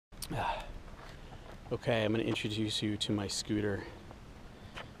Okay, I'm going to introduce you to my scooter.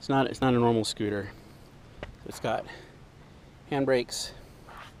 It's not a normal scooter. It's got handbrakes.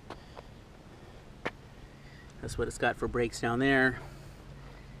 That's what it's got for brakes down there.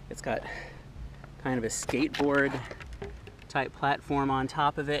 It's got kind of a skateboard type platform on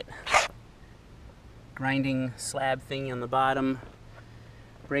top of it. Grinding slab thingy on the bottom.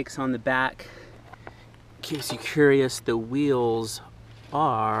 Brakes on the back. In case you're curious, the wheels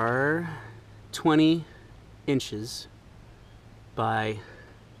are 20 inches by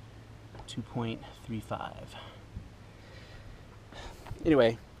 2.35.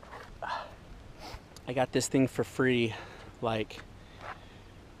 Anyway, I got this thing for free like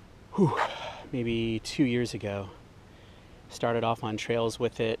maybe 2 years ago. Started off on trails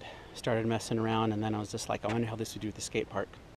with it, started messing around, and then I was just like, I wonder how this would do at the skate park.